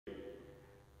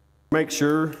Make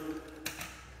sure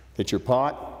that your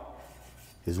pot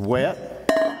is wet,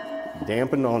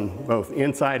 dampened on both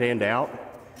inside and out,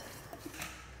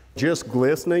 just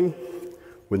glistening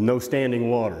with no standing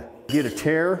water. Get a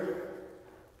tear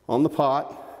on the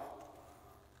pot.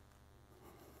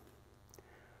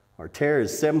 Our tear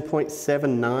is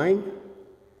 7.79.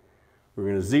 We're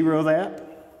going to zero that.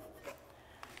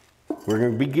 We're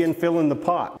going to begin filling the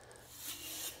pot.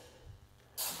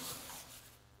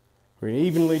 We're going to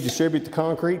evenly distribute the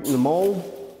concrete in the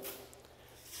mold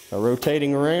by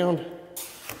rotating around.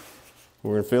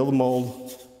 We're going to fill the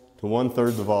mold to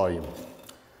 1/3 the volume.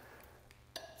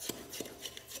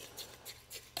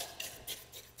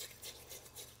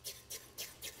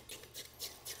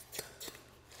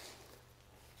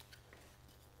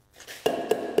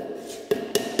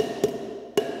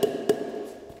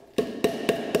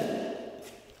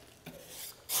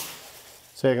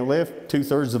 Second lift,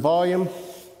 2/3 the volume.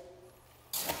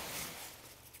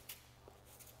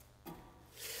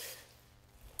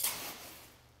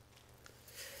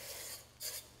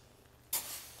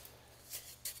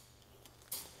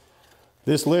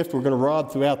 This lift, we're going to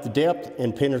rod throughout the depth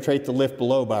and penetrate the lift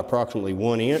below by approximately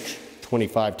 1 inch,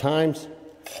 25 times.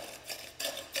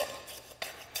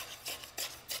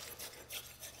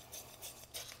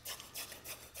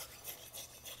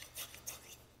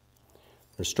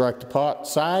 We'll strike the pot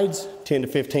sides 10 to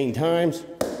 15 times.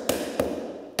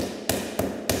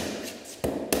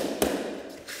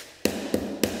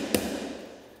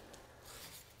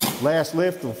 Last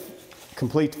lift will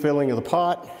complete the filling of the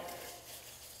pot.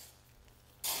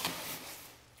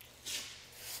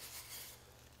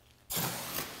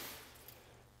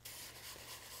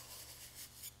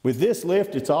 With this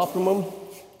lift, it's optimum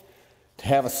to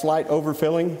have a slight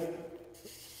overfilling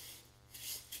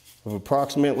of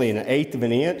approximately 1/8 of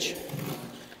an inch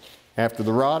after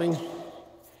the rodding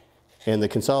and the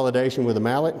consolidation with a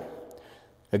mallet.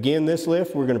 Again, this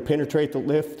lift, we're going to penetrate the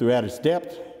lift throughout its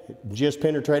depth, just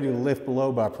penetrating the lift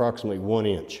below by approximately 1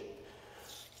 inch.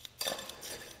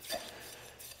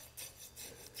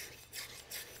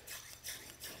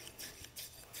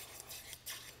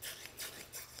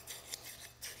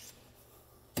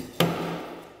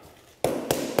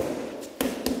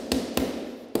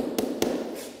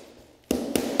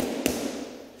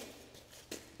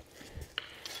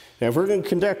 Now, if we're going to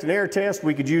conduct an air test,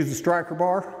 we could use the striker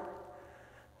bar,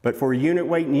 but for unit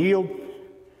weight and yield,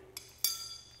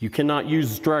 you cannot use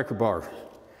the striker bar.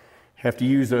 Have to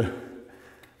use a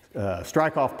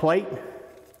strike-off plate.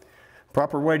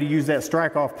 Proper way to use that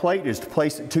strike-off plate is to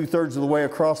place it 2/3 of the way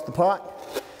across the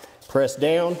pot, press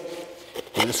down,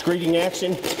 with a screeding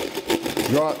action,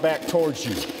 draw it back towards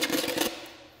you.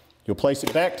 You'll place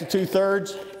it back to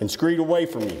 2/3 and screed away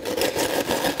from you.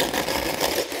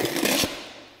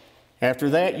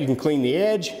 After that, you can clean the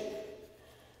edge,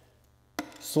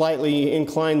 slightly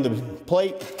incline the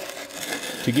plate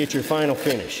to get your final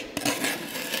finish.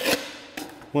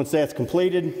 Once that's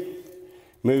completed,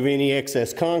 move any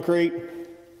excess concrete.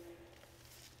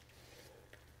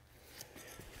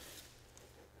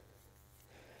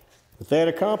 With that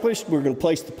accomplished, we're going to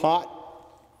place the pot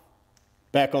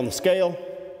back on the scale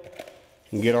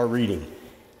and get our reading.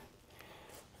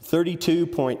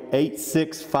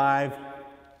 32.865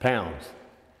 pounds.